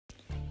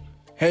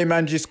Hey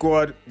Manji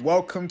Squad,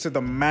 welcome to the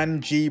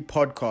Manji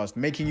podcast,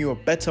 making you a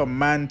better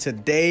man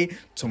today,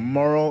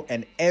 tomorrow,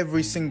 and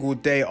every single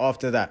day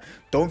after that.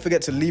 Don't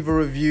forget to leave a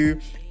review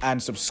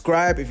and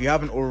subscribe if you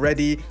haven't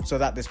already so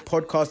that this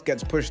podcast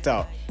gets pushed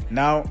out.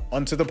 Now,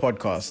 onto the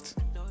podcast.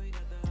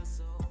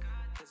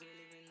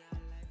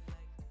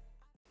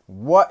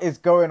 What is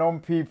going on,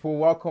 people?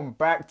 Welcome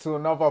back to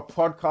another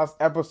podcast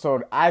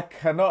episode. I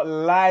cannot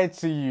lie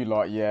to you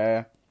lot,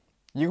 yeah.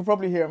 You can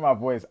probably hear my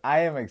voice.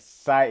 I am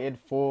excited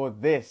for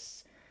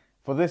this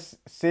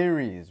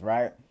series,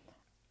 right?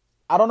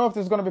 I don't know if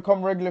this is going to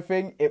become a regular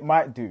thing. It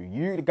might do.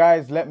 You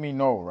guys let me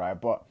know, right?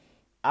 But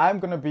I'm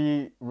going to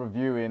be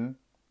reviewing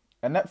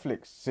a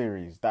Netflix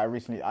series that I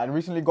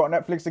recently got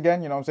Netflix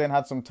again, you know what I'm saying?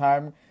 Had some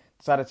time,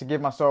 decided to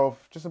give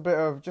myself just a bit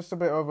of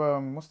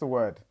what's the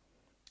word?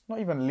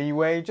 Not even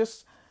leeway,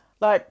 just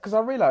like, because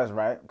I realized,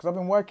 right? Because I've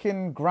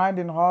been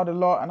grinding hard a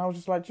lot, and I was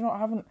just like, I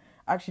haven't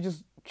actually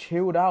just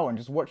chilled out and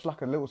just watched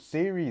like a little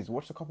series,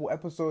 watched a couple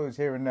episodes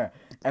here and there.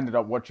 Ended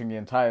up watching the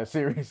entire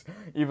series,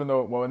 even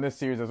though, well, in this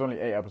series there's only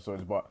 8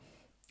 episodes, but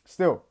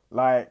still,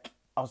 like,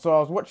 so I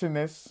was watching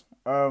this,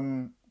 I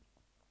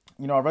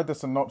read the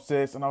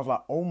synopsis and I was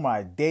like, oh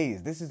my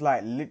days, this is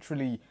like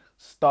literally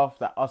stuff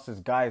that us as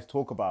guys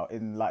talk about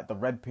in like the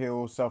red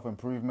pill,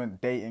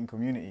 self-improvement, dating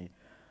community.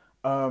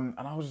 And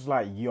I was just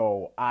like,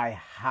 yo, I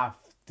have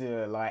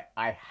to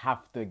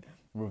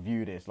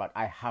review this. Like,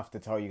 I have to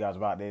tell you guys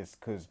about this,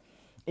 because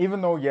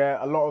even though,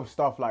 yeah, a lot of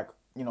stuff like,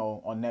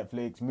 on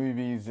Netflix,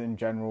 movies in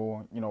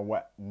general,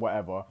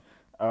 whatever,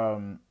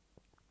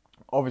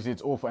 obviously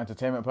it's all for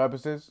entertainment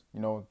purposes,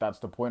 that's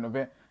the point of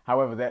it.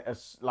 However,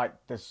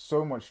 there's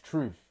so much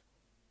truth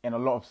in a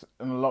lot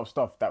of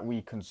stuff that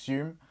we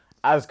consume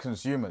as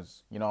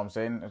consumers, you know what I'm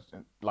saying?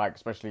 Like,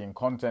 especially in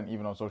content,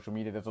 even on social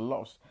media, there's a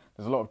lot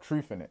of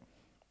truth in it.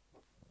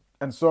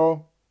 And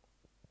so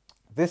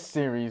this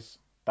series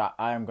that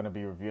I am going to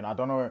be reviewing, I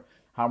don't know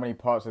how many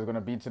parts there's going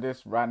to be to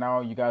this. Right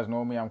now, you guys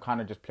know me, I'm kind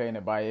of just playing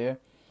it by ear.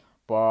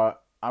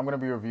 But I'm going to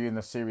be reviewing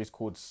the series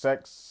called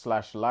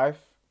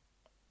Sex/Life,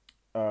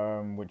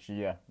 which,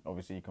 yeah,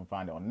 obviously you can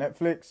find it on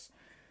Netflix.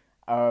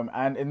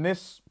 And in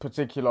this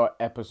particular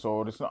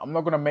episode, I'm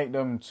not going to make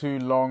them too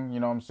long, you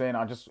know what I'm saying?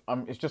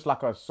 It's just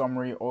like a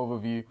summary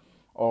overview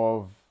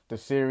of the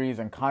series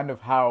and kind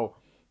of how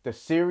the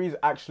series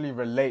actually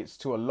relates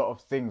to a lot of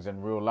things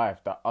in real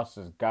life that us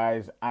as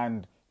guys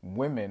and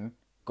women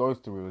go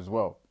through as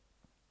well.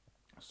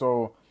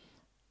 So,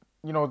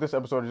 this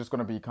episode is just going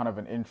to be kind of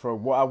an intro.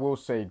 What I will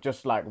say,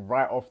 just like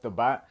right off the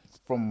bat,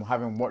 from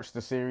having watched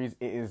the series,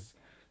 it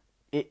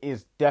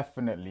is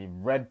definitely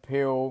red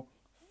pill,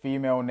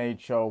 female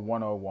nature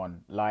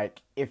 101.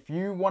 Like, if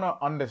you want to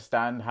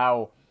understand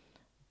how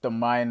the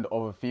mind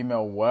of a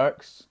female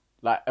works,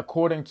 like,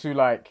 according to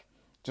like,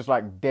 just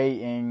like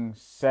dating,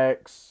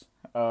 sex,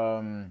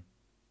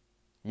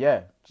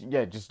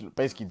 just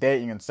basically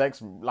dating and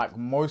sex, like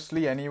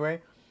mostly anyway.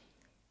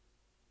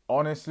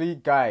 Honestly,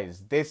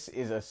 guys, this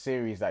is a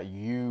series that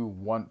you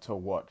want to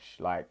watch,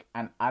 like,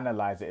 and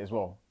analyze it as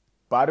well.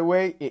 By the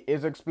way, it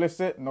is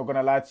explicit. Not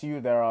gonna lie to you,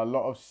 there are a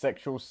lot of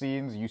sexual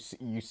scenes.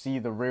 You see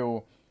the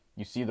real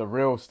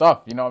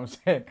stuff. You know what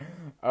I'm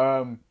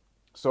saying?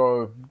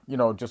 So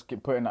just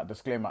keep putting that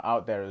disclaimer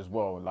out there as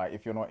well. Like,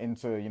 if you're not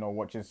into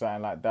watching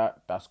something like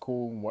that, that's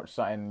cool. Watch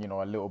something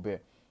a little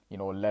bit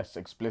less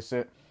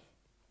explicit.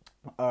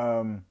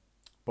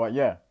 But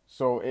yeah,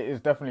 so it is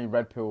definitely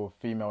red pill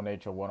female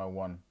nature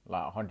 101,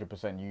 like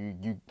 100%.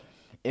 You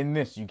in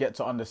this, you get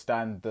to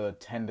understand the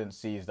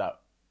tendencies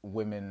that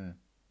women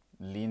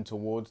lean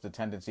towards, the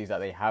tendencies that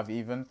they have,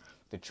 even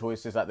the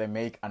choices that they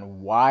make,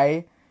 and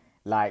why,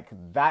 like,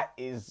 that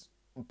is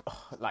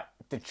like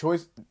the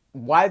choice,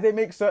 why they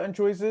make certain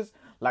choices.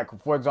 Like,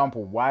 for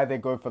example, why they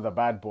go for the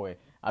bad boy.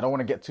 I don't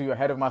want to get too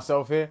ahead of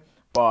myself here,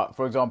 but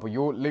for example,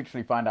 you'll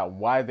literally find out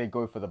why they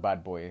go for the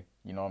bad boy.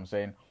 You know what I'm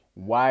saying?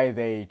 Why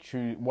they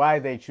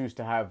choose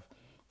to have,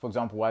 for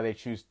example, why they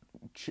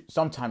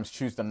sometimes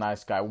choose the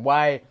nice guy.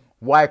 Why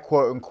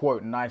quote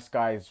unquote nice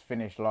guys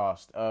finish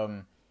last.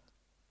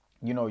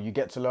 You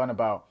get to learn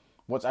about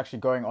what's actually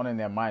going on in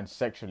their minds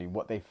sexually,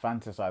 what they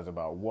fantasize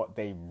about, what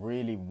they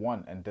really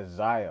want and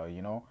desire,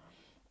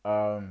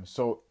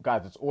 So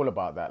guys, it's all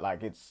about that.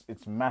 Like, it's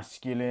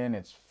masculine,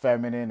 it's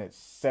feminine, it's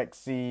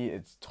sexy,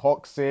 it's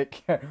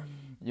toxic.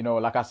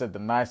 Like I said, the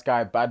nice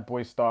guy, bad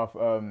boy stuff.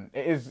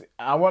 It is,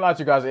 I won't lie to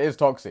you guys, it is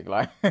toxic.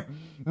 Like,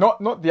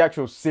 not the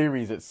actual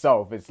series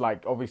itself. It's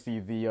like, obviously,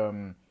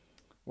 the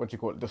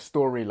the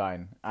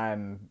storyline.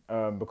 And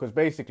because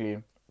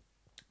basically,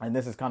 and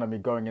this is kind of me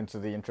going into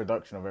the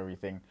introduction of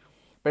everything.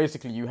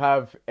 Basically, you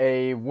have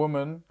a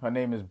woman, her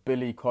name is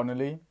Billy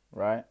Connolly,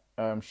 right?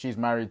 She's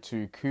married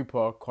to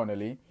Cooper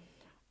Connolly.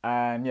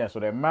 And yeah,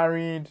 so they're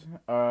married.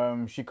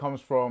 She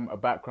comes from a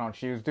background,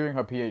 she was doing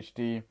her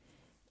PhD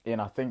in,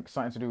 I think,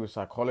 something to do with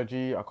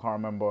psychology. I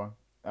can't remember.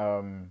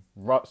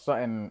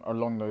 Something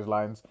along those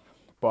lines.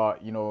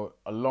 But,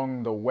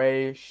 along the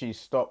way, she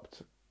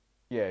stopped.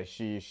 Yeah,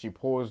 she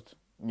paused,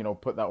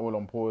 put that all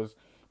on pause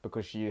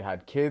because she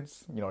had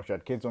kids. She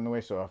had kids on the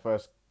way. So her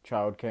first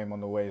child came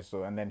on the way.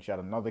 So, and then she had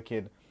another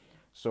kid.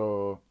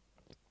 So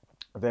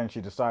then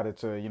she decided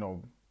to,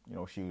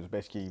 she was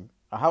basically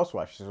a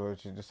housewife. So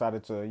she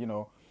decided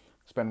to,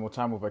 spend more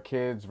time with her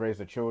kids, raise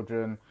the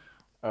children.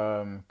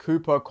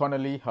 Cooper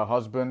Connolly, her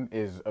husband,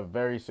 is a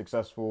very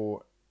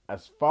successful,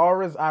 as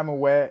far as I'm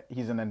aware,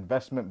 he's an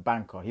investment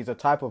banker. He's a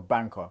type of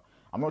banker.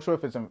 I'm not sure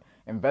if it's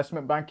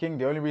investment banking.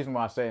 The only reason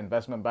why I say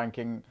investment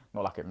banking,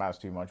 not like it matters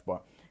too much,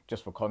 but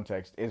just for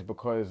context, is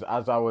because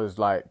as I was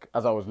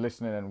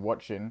listening and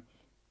watching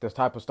this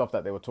type of stuff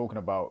that they were talking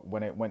about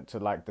when it went to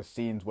like the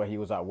scenes where he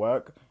was at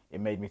work, it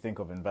made me think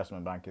of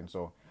investment banking.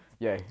 So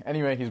yeah,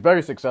 anyway, he's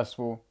very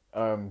successful.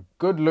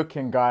 Good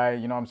looking guy,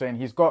 you know what I'm saying?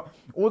 He's got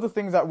all the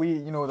things that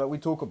we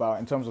talk about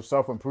in terms of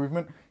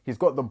self-improvement. He's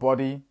got the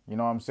body, you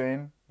know what I'm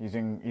saying? He's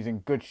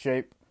in good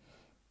shape.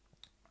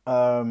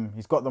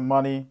 He's got the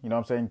money, you know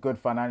what I'm saying? Good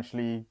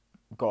financially,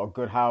 got a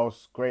good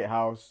house, great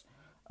house.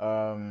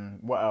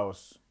 What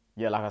else?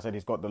 Yeah, like I said,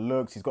 he's got the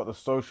looks, he's got the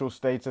social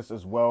status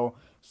as well.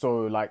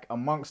 So like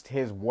amongst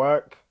his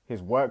work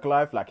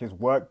life, like his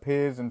work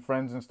peers and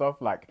friends and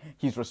stuff, like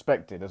he's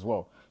respected as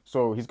well.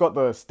 So he's got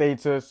the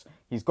status,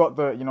 he's got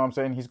the, you know what I'm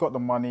saying? He's got the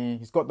money,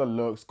 he's got the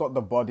looks, got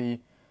the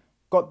body,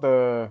 got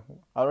the,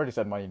 I already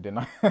said money, didn't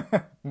I?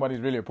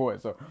 Money's really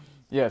important. So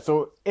yeah,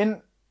 so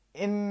in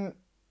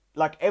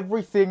like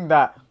everything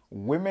that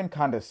women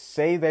kind of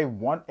say they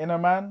want in a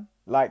man,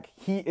 like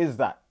he is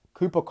that.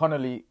 Cooper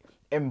Connolly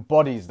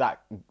embodies that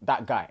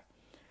guy.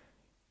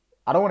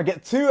 I don't want to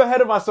get too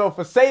ahead of myself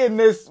for saying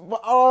this, but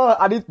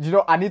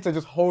I need to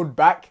just hold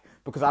back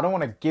because I don't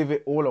want to give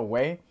it all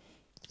away.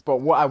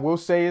 But what I will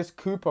say is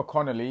Cooper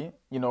Connolly,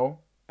 you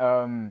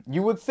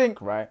would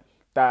think, right,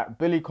 that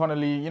Billy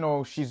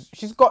Connolly,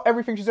 she's got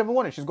everything she's ever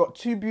wanted. She's got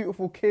 2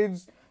 beautiful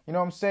kids, you know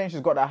what I'm saying?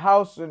 She's got a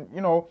house and,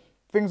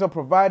 things are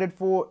provided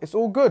for. It's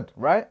all good,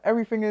 right?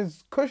 Everything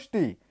is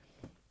cushy.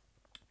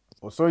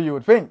 Or so you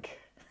would think.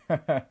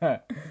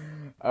 What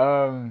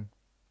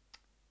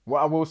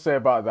I will say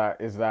about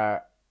that is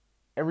that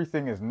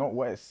everything is not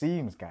what it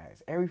seems,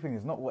 guys. Everything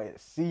is not what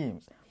it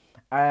seems.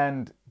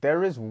 And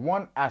there is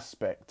one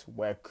aspect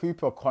where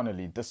Cooper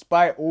Connolly,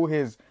 despite all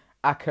his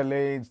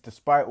accolades,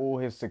 despite all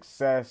his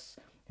success,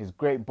 his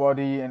great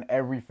body and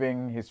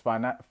everything, his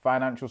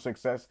financial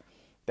success,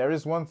 there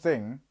is one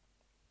thing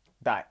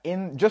that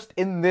in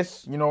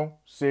this,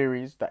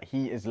 series that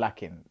he is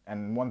lacking.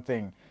 And one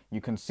thing,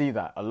 you can see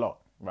that a lot,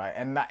 right?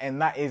 And that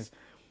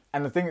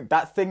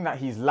thing that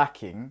he's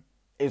lacking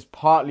is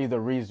partly the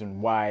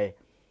reason why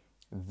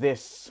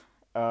this,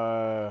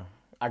 I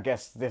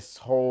guess this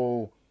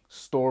whole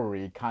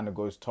story kind of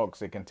goes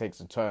toxic and takes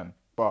a turn.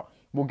 But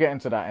we'll get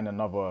into that in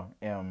another,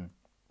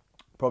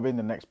 probably in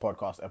the next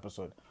podcast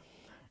episode.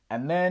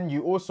 And then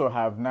you also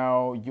have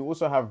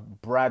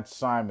Brad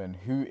Simon,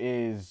 who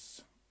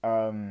is,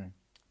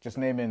 just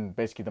naming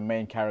basically the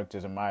main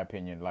characters in my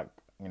opinion, like,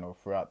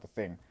 throughout the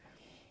thing.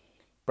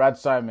 Brad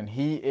Simon,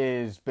 he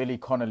is Billy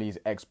Connolly's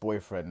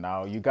ex-boyfriend.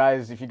 Now, if you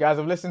guys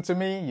have listened to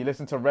me, you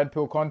listen to Red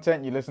Pill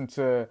content, you listen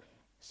to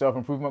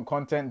self-improvement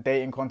content,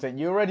 dating content,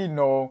 you already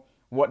know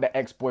what the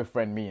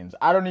ex-boyfriend means.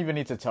 I don't even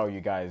need to tell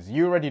you guys.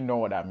 You already know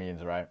what that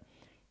means, right?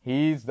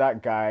 He's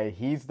that guy.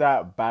 He's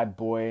that bad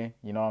boy,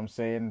 you know what I'm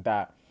saying,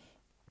 that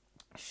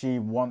she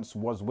once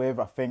was with.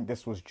 I think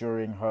this was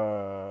during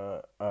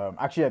her...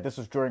 this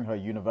was during her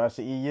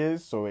university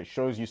years, so it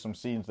shows you some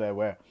scenes there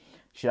where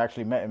she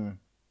actually met him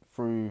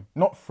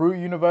not through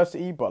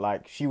university, but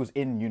like she was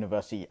in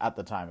university at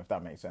the time, if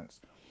that makes sense.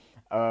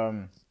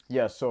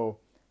 So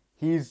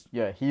he's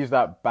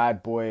that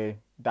bad boy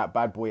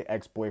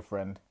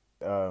ex-boyfriend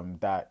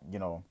that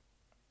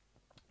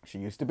she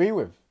used to be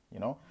with.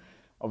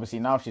 Obviously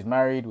now she's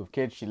married with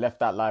kids. She left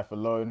that life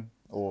alone,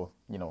 or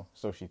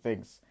so she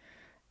thinks.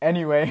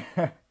 Anyway,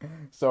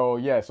 so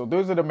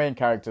those are the main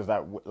characters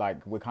that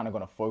we're kind of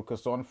gonna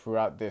focus on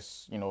throughout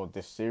this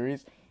this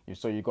series.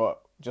 So you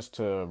got, just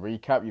to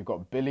recap, you've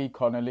got Billy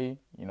Connolly,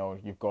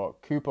 you've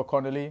got Cooper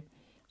Connolly,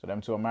 so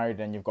them two are married.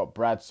 Then you've got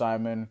Brad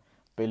Simon,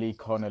 Billy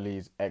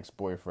Connolly's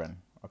ex-boyfriend,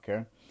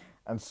 okay?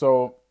 And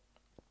so,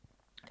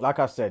 like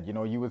I said,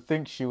 you would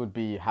think she would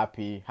be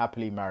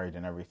happily married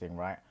and everything,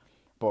 right?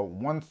 But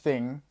one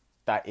thing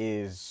that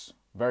is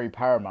very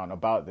paramount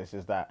about this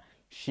is that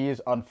she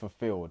is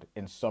unfulfilled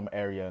in some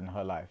area in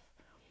her life.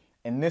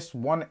 In this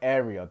one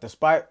area,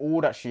 despite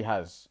all that she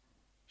has,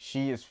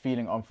 she is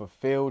feeling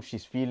unfulfilled.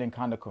 She's feeling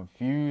kind of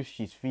confused.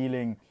 She's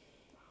feeling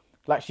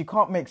like she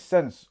can't make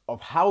sense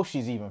of how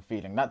she's even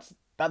feeling.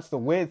 That's the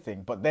weird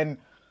thing. But then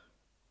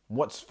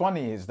what's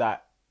funny is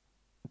that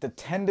the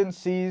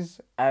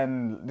tendencies,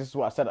 and this is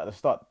what I said at the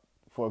start,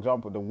 for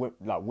example,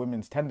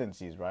 women's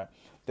tendencies, right?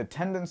 The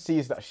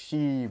tendencies that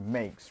she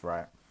makes,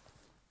 right?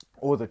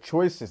 Or the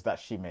choices that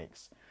she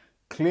makes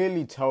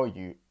clearly tell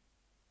you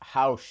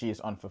how she is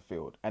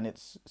unfulfilled. And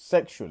it's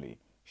sexually.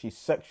 She's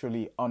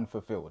sexually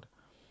unfulfilled.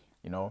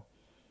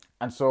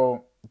 And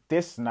so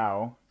this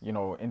now,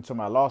 into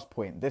my last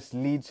point, this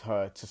leads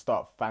her to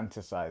start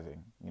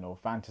fantasizing,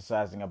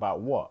 fantasizing about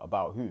what?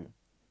 About who?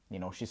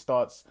 She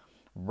starts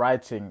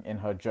writing in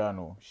her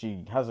journal.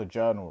 She has a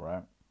journal,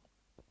 right?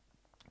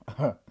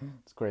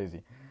 It's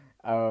crazy.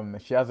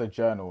 She has a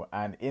journal,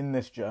 and in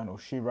this journal,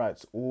 she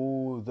writes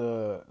all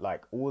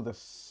the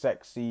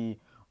sexy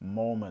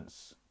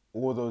moments,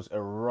 all those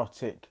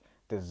erotic,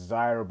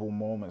 desirable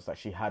moments that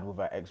she had with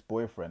her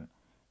ex-boyfriend.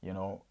 You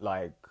know,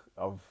 like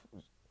of.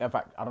 In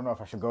fact, I don't know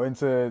if I should go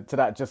into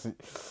that just.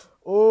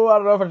 Oh, I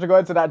don't know if I should go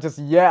into that just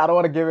yet. I don't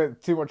want to give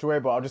it too much away,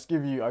 but I'll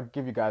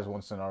give you guys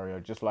one scenario.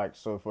 Just like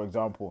so, for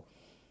example,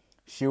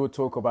 she would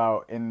talk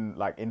about in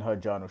her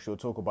journal, she'll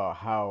talk about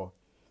how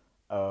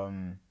her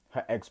and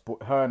her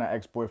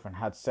ex-boyfriend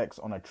had sex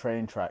on a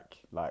train track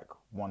like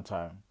one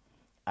time,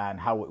 and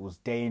how it was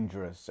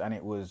dangerous, and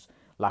it was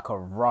like a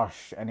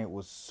rush, and it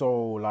was so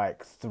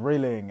like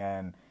thrilling,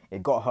 and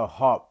it got her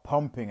heart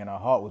pumping, and her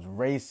heart was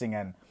racing,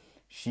 and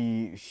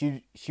she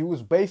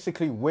was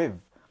basically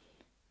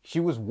she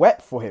was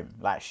wet for him,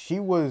 like she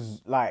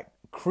was like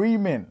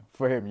creaming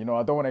for him. You know,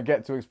 I don't want to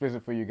get too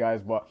explicit for you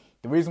guys, but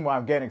the reason why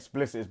I'm getting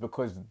explicit is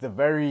because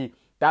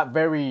that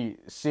very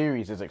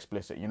series is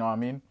explicit. You know what I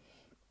mean?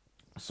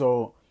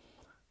 So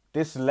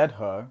this led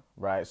her,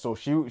 right? So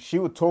she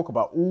would talk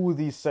about all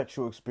these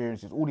sexual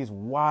experiences, all these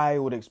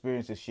wild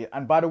experiences.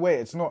 And by the way,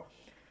 it's not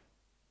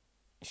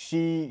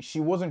she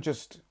wasn't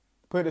just,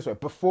 put it this way,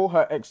 before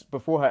her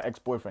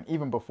ex-boyfriend,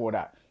 even before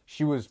that,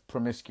 she was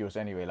promiscuous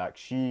anyway. Like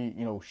she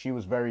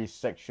was very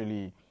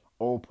sexually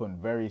open,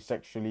 very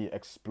sexually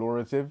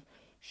explorative.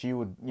 She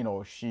would,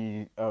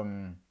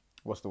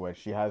 what's the word?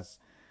 She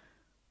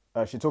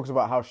talks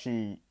about how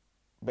she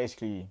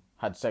basically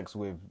had sex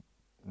with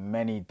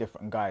many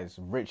different guys,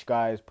 rich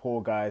guys,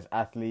 poor guys,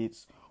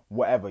 athletes,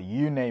 whatever,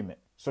 you name it.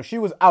 So she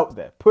was out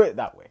there, put it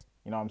that way.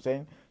 You know what I'm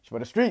saying? She for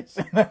the streets.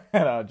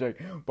 No, joke.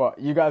 But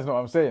you guys know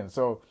what I'm saying.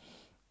 So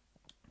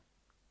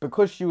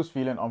because she was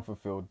feeling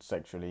unfulfilled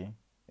sexually,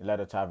 it led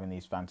her to having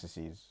these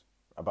fantasies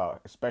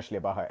especially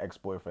about her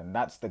ex-boyfriend.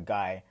 That's the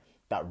guy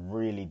that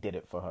really did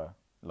it for her.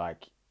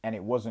 Like, and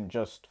it wasn't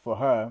just for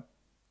her.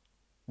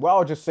 Well,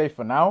 I'll just say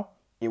for now,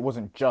 it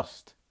wasn't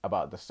just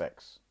about the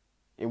sex.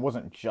 It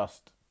wasn't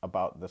just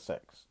about the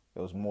sex.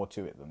 There was more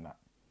to it than that.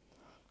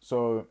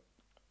 So,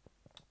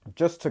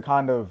 just to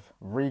kind of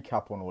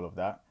recap on all of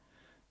that,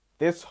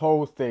 this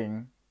whole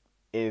thing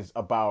is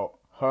about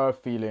her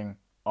feeling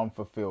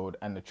unfulfilled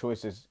and the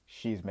choices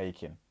she's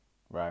making,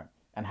 right?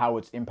 And how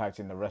it's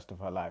impacting the rest of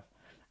her life.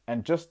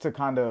 And just to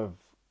kind of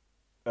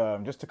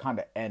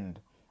end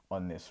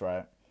on this,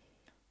 right?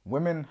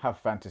 Women have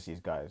fantasies,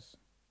 guys.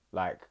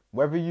 Like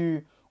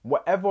this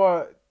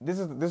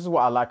is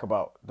what I like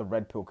about the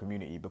red pill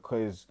community,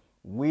 because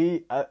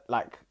we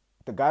like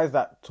the guys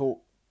that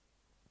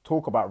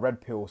talk about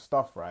red pill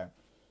stuff, right?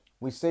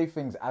 We say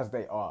things as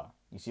they are.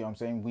 You see what I'm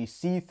saying? We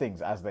see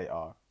things as they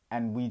are,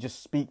 and we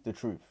just speak the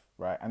truth,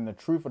 right? And the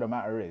truth of the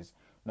matter is,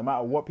 no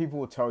matter what people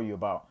will tell you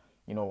about,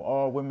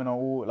 oh, women are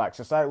all, like,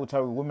 society will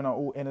tell you women are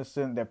all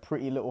innocent, they're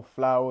pretty little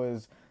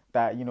flowers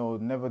that,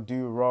 never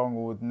do wrong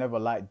or never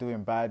like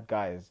doing bad,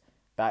 guys.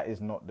 That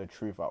is not the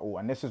truth at all.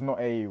 And this is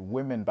not a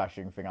women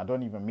bashing thing. I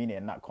don't even mean it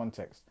in that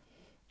context.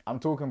 I'm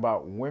talking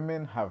about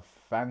women have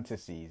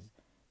fantasies.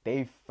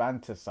 They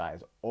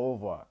fantasize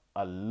over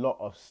a lot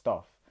of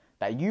stuff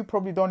that you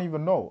probably don't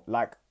even know.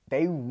 Like,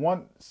 they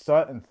want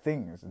certain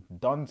things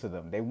done to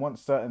them. They want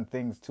certain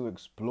things to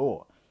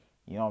explore.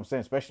 You know what I'm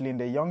saying? Especially in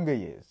their younger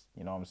years.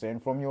 You know what I'm saying?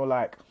 From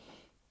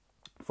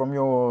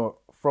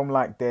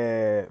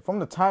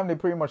the time they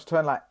pretty much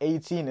turn like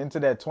 18 into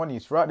their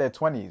 20s, throughout their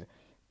 20s,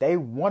 they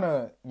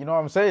wanna, you know what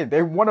I'm saying?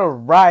 They wanna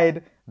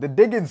ride the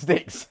digging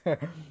sticks.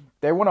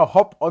 They wanna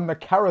hop on the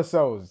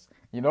carousels,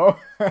 No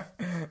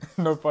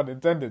pun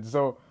intended.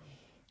 So,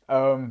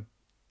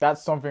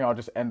 that's something I'll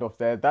just end off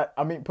there.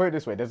 Put it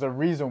this way, there's a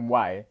reason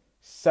why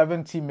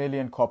 70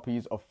 million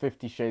copies of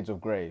 50 Shades of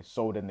Grey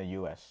sold in the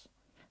US.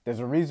 There's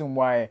a reason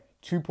why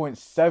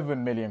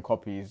 2.7 million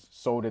copies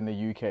sold in the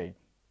UK.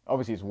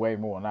 Obviously, it's way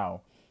more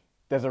now.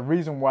 There's a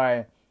reason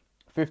why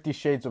 50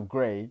 Shades of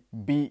Grey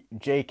beat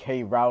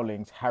J.K.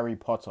 Rowling's Harry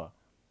Potter.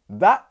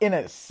 That in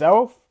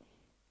itself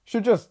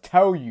should just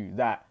tell you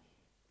that,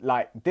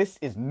 like, this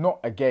is not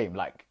a game.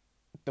 Like,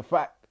 the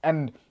fact,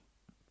 and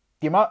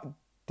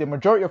the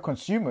majority of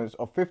consumers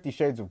of 50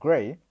 Shades of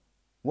Grey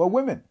were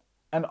women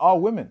and are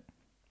women.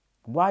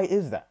 Why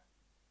is that?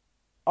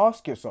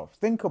 Ask yourself,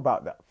 think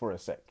about that for a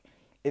sec.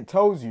 It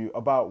tells you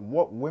about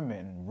what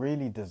women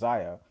really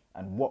desire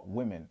and what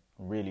women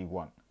really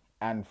want.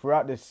 And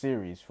throughout this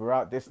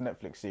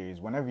Netflix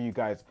series, whenever you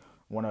guys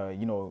want to,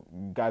 you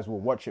guys will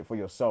watch it for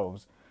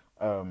yourselves,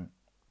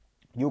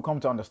 you'll come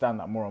to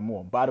understand that more and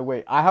more. By the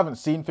way, I haven't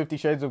seen 50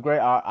 Shades of Grey.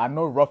 I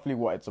know roughly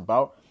what it's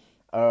about.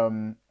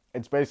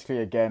 It's basically,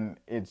 again,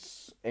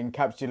 it's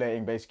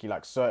encapsulating basically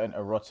like certain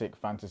erotic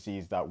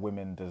fantasies that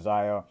women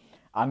desire.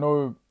 I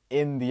know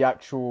in the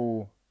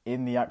actual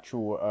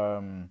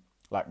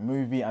like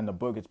movie and the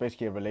book, it's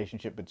basically a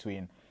relationship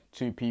between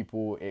two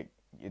people.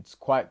 It's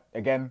quite,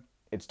 again,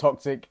 it's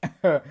toxic.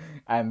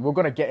 And we're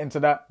gonna get into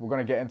that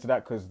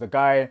because the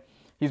guy,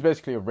 he's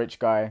basically a rich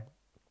guy.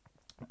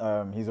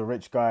 He's a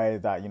rich guy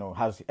that,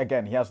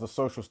 he has the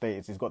social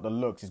status, he's got the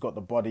looks, he's got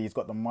the body, he's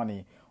got the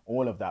money,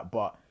 all of that.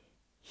 But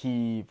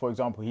for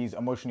example, he's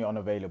emotionally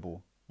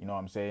unavailable. You know what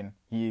I'm saying?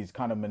 He's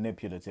kind of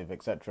manipulative,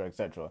 etc.,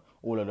 etc.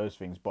 All of those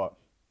things. But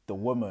the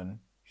woman,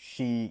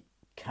 she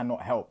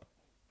cannot help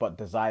but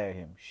desire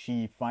him.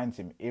 She finds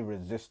him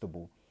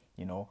irresistible,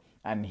 you know.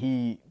 And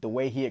the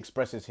way he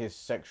expresses his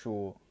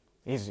sexual,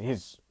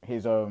 the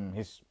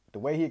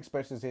way he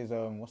expresses his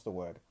what's the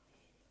word?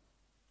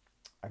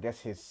 I guess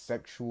his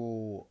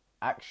sexual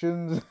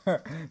actions.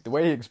 The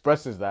way he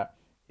expresses that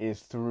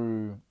is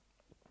through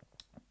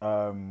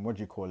what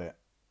do you call it?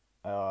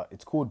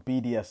 It's called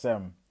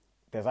BDSM.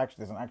 There's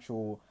an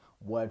actual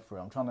word for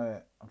it. I'm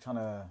trying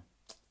to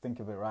think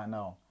of it right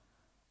now.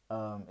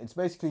 It's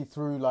basically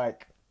through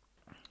like,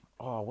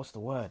 oh, what's the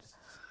word?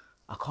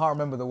 I can't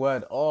remember the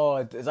word.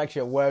 Oh, there's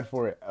actually a word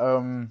for it.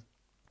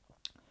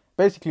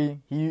 Basically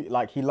he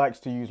likes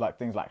to use like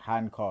things like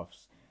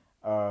handcuffs,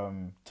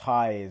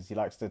 ties. He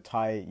likes to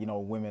tie,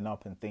 women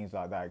up and things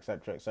like that,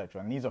 etc.,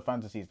 etc. And these are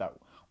fantasies that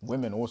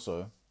women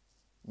also,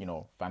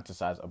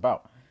 fantasize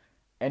about.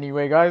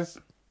 Anyway, guys,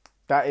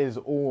 that is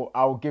all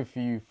I'll give for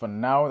you for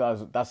now.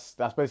 That's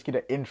basically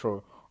the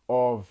intro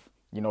of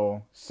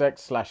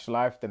Sex slash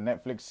Life, the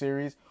Netflix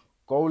series.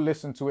 Go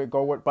listen to it.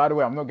 Go watch. By the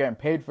way, I'm not getting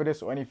paid for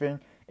this or anything.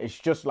 It's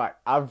just like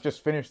I've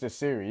just finished this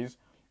series,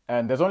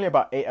 and there's only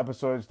about 8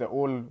 episodes. They're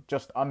all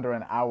just under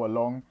an hour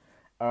long.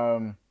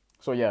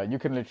 So yeah, you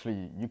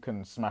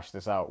can smash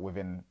this out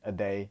within a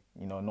day.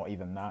 Not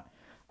even that.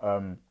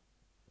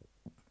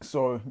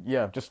 So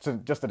yeah, just a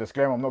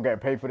disclaimer, I'm not getting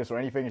paid for this or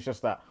anything. It's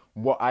just that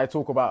what I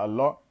talk about a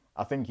lot,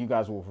 I think you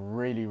guys will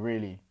really,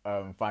 really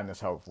find this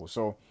helpful.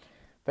 So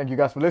thank you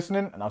guys for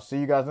listening, and I'll see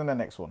you guys in the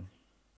next one.